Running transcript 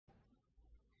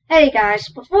Hey guys,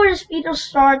 before this video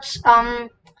starts,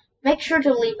 make sure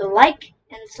to leave a like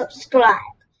and subscribe.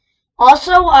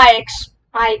 Also, I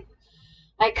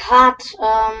caught,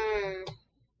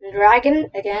 dragon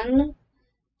again,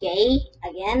 gay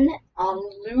again,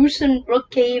 loose in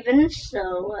Brookhaven,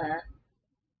 so,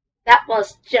 that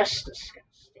was just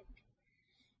disgusting.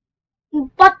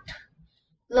 But,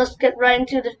 let's get right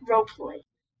into the roleplay.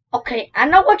 Okay, I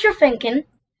know what you're thinking.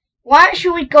 Why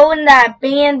should we go in that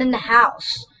abandoned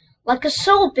house? Like it's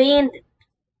so abandoned.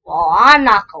 Well, I'm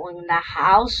not going in that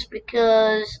house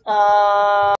because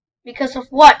of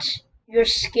what? You're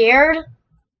scared?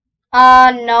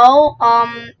 No,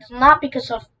 it's not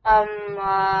because of, I'm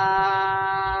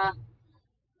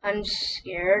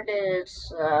scared,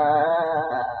 it's,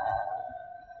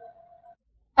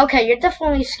 okay, you're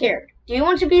definitely scared. Do you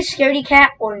want to be a scaredy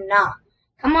cat or not?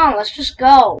 Come on, let's just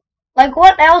go. Like,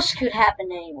 what else could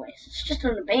happen anyways? It's just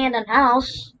an abandoned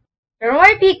house. There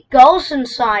might be ghosts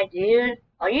inside, dude.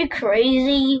 Are you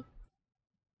crazy?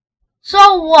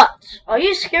 So what? Are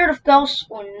you scared of ghosts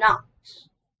or not?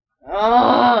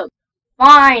 Ugh.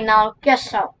 Fine, I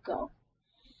guess I'll go.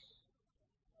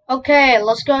 Okay,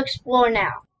 let's go explore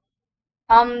now.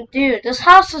 Dude, this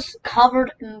house is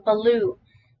covered in blue.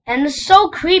 And it's so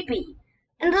creepy.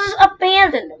 And this is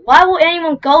abandoned. Why would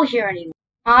anyone go here anymore?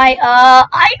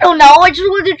 I don't know. I just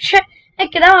wanted to check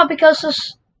it out because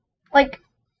it's, like,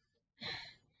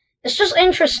 it's just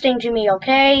interesting to me,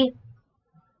 okay?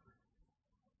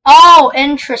 Oh,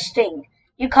 interesting.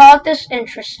 You call this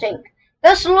interesting.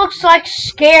 This looks like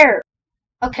scared.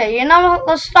 Okay, you know what?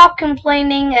 Let's stop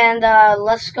complaining and,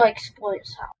 let's go explore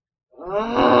this house.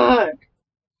 Ugh.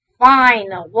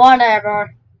 Fine,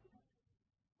 whatever.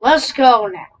 Let's go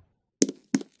now.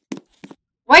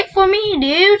 Wait for me,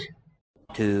 dude.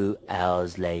 2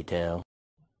 hours later.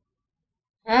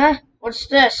 Huh? What's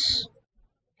this?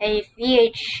 A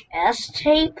VHS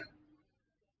tape?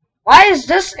 Why is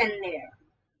this in there?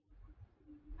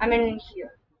 I'm in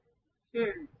here.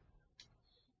 You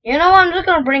know what? I'm just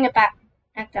gonna bring it back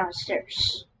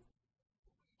downstairs.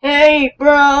 Hey,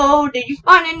 bro, did you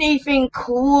find anything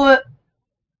cool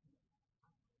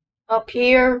up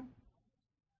here?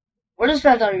 What is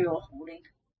that you're holding?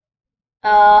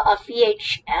 A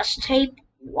VHS tape?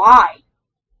 Why?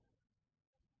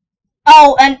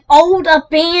 Oh, an old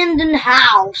abandoned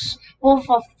house with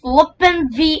a flippin'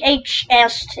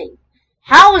 VHS tape.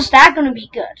 How is that gonna be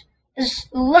good? It's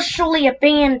literally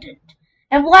abandoned.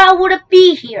 And why would it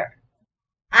be here?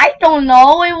 I don't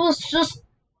know, it was just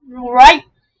right.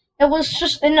 It was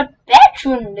just in the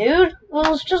bedroom, dude. It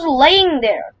was just laying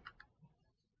there.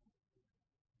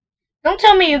 Don't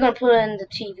tell me you're gonna put it in the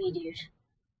TV, dude.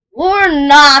 We're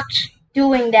not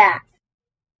doing that.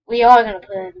 We are gonna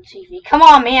put it in the TV. Come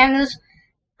on, man.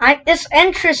 It's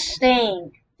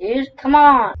interesting, dude. Come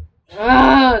on.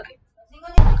 Ugh.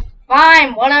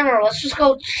 Fine, whatever. Let's just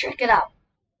go check it out.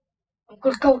 I'm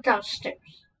gonna go downstairs.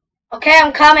 Okay,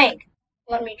 I'm coming.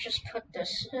 Let me just put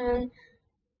this in.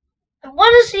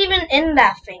 What is even in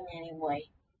that thing anyway?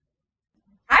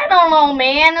 I don't know,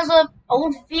 man. There's an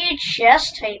old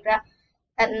VHS tape that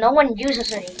no one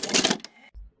uses anymore.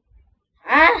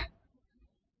 Huh?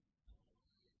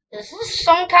 Is this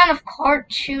some kind of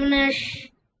cartoonish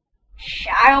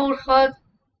childhood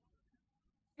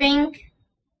thing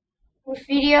with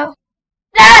video?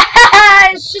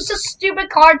 It's just a stupid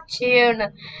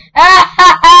cartoon.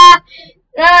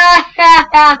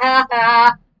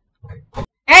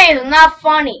 Hey, it's not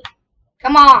funny.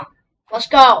 Come on, let's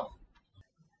go.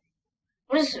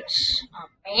 What is this?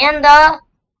 Amanda?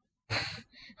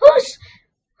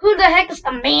 Who the heck is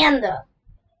Amanda?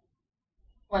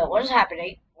 Wait, what is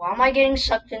happening? Why am I getting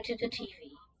sucked into the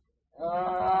TV?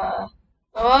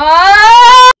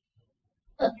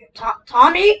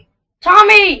 Tommy?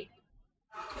 Tommy!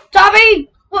 Tommy!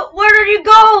 Where did you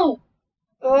go?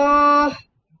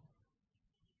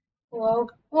 Whoa,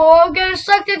 I'm getting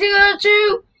sucked into it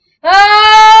too!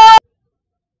 Ah!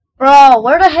 Bro,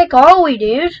 where the heck are we,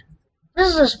 dude? What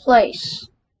is this place?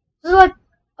 This is like,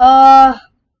 I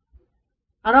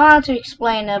don't know how to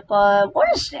explain it, but what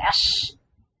is this?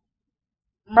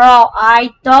 Bro,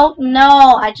 I don't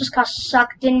know. I just got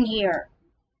sucked in here.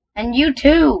 And you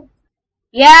too.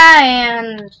 Yeah,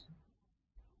 and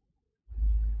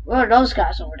where are those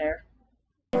guys over there?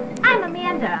 I'm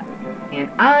Amanda.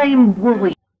 And I'm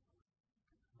Wooly.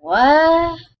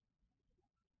 What?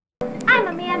 I'm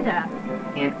Amanda.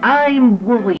 And I'm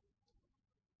Wooly.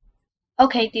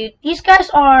 Okay, dude, these guys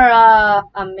are,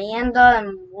 Amanda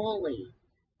and Wooly.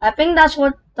 I think that's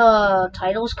what the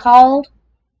title's called.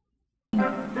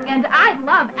 And I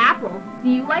love apples. Do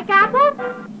you like apples?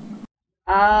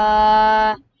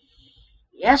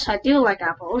 Yeah, Yes, I do like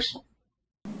apples.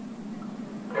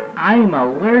 I'm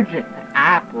allergic to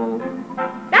apples.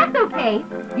 That's okay.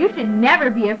 You should never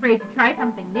be afraid to try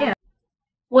something new.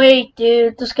 Wait,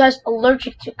 dude, this guy's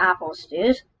allergic to apples,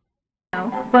 dude.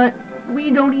 But we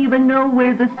don't even know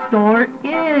where the store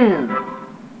is.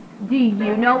 Do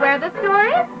you know where the store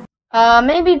is?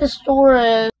 Maybe the store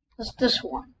is this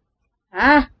one.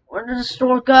 Huh? Where did the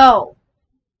store go?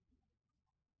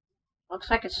 Looks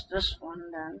like it's this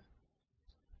one then.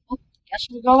 Oh, guess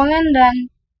we're going in then.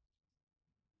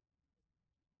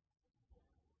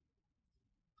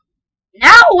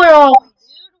 Now we're all. Dude,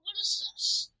 what is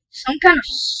this? Some kind of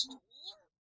store?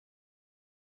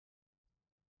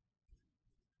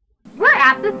 We're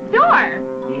at the store.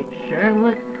 It sure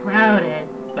looks crowded.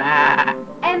 Bah.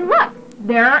 And look,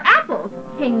 there are apples.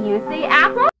 Can you see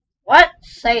apples? What?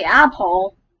 Say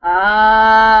apple?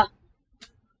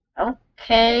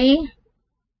 Okay.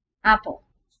 Apple.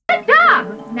 Good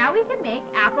job. Now we can make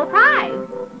apple pies.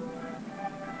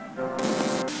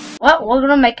 What? We're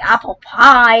gonna make apple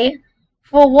pie?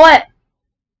 For what?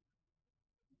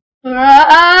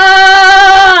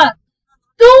 Ah!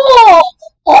 Oh!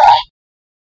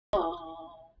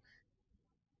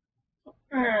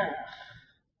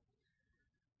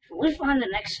 Should we find the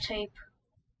next tape?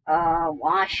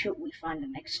 Why should we find the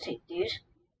next tape, dude?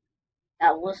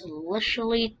 That was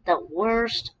literally the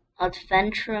worst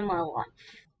adventure in my life.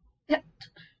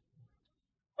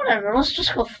 Whatever, let's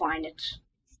just go find it.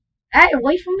 Hey,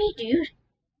 wait for me, dude.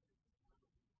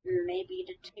 Maybe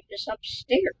the tape is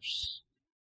upstairs.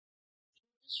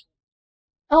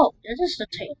 Oh, this is the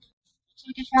tape. Looks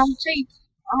like I found the tape.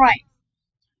 Alright,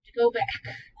 to go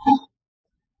back.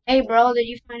 Hey, bro, did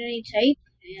you find any tape?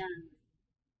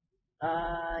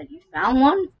 And, you found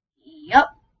one?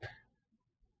 Yup.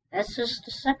 That's just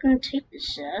the second tape, it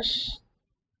says.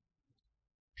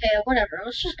 Okay, whatever,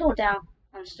 let's just go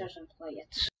downstairs and play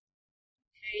it.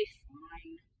 Okay,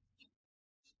 fine.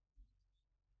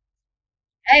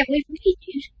 Hey, wait for me,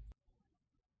 dude.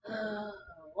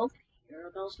 Well,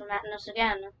 here goes the madness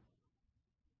again.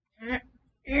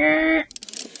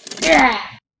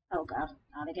 Oh god,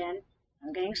 not again.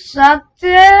 I'm getting sucked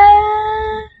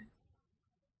in!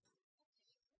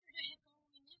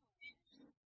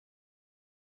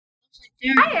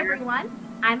 Hi everyone,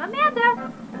 I'm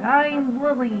Amanda. I'm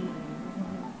Willie.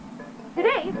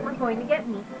 Today we're going to get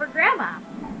meat for Grandma.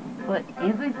 But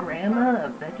isn't Grandma a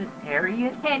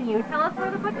vegetarian? Can you tell us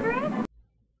where the butcher is?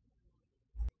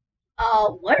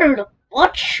 Where the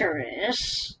butcher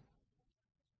is?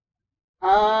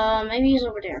 Maybe he's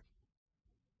over there.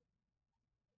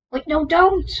 Wait, no,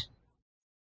 don't!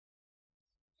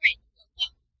 Wait,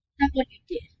 that's what you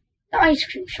did. The ice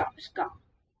cream shop is gone.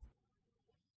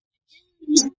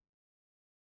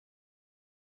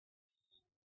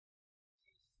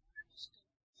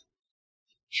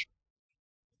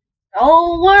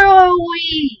 Oh, where are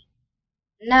we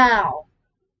now?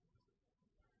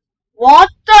 What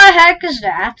the heck is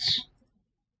that?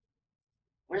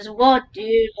 What is what,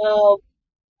 dude?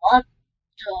 What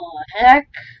the heck?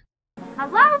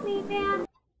 Hello, meat man.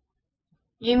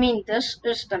 You mean this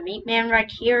is the meat man right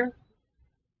here?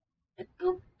 The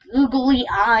googly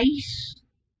eyes?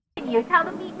 Can you tell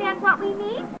the meat man what we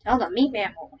need? Tell the meat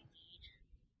man what we need.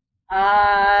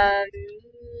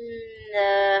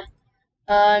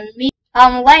 Meat,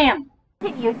 lamb.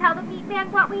 Can you tell the meat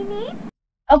man what we need?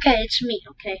 Okay, it's meat,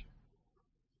 okay.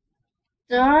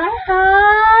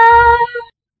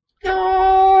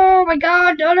 Oh my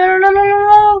god,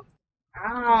 no.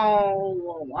 Ow,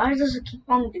 why does it keep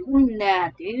on doing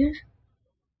that, dude?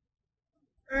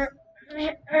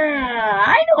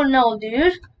 I don't know,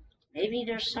 dude. Maybe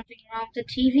there's something wrong with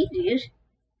the TV, dude.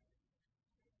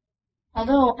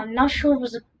 Although, I'm not sure it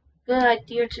was a good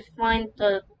idea to find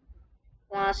the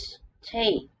last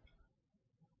tape.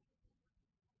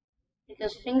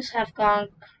 Because things have gone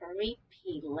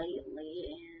creepy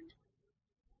lately,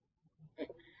 and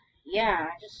yeah,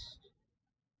 I just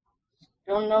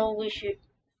don't know we should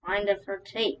find it for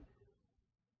tape.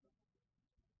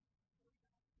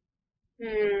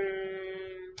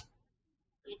 You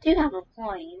do have a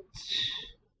point.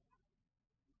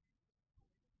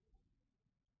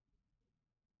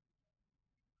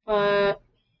 But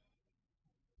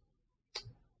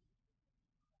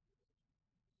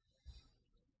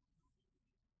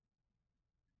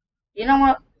you know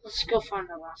what? Let's go find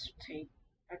the last tape.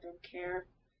 I don't care.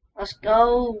 Let's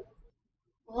go.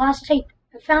 The last tape.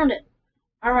 I found it.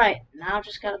 Alright, now I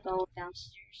just gotta go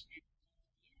downstairs.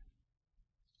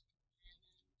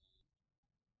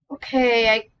 Okay,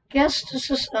 I guess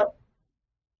this is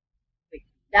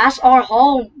that's our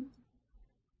home.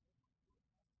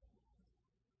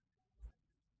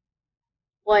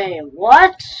 Wait,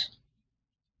 what?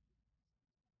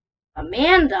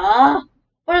 Amanda?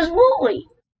 Where's Wooly?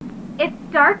 It's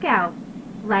dark out.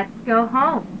 Let's go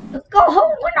home. Let's go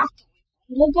home. We're not going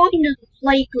home. We're going to the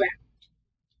playground.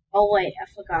 Oh, wait, I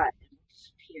forgot. It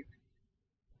disappeared.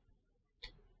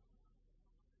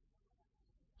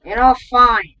 You know,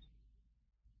 fine.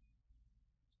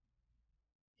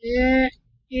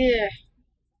 Yeah.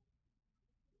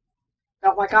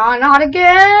 Oh my god, not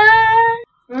again!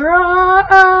 Run!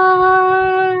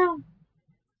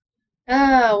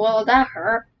 Well, that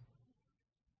hurt.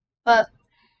 But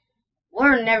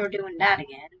we're never doing that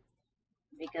again.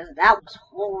 Because that was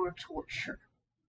horror torture.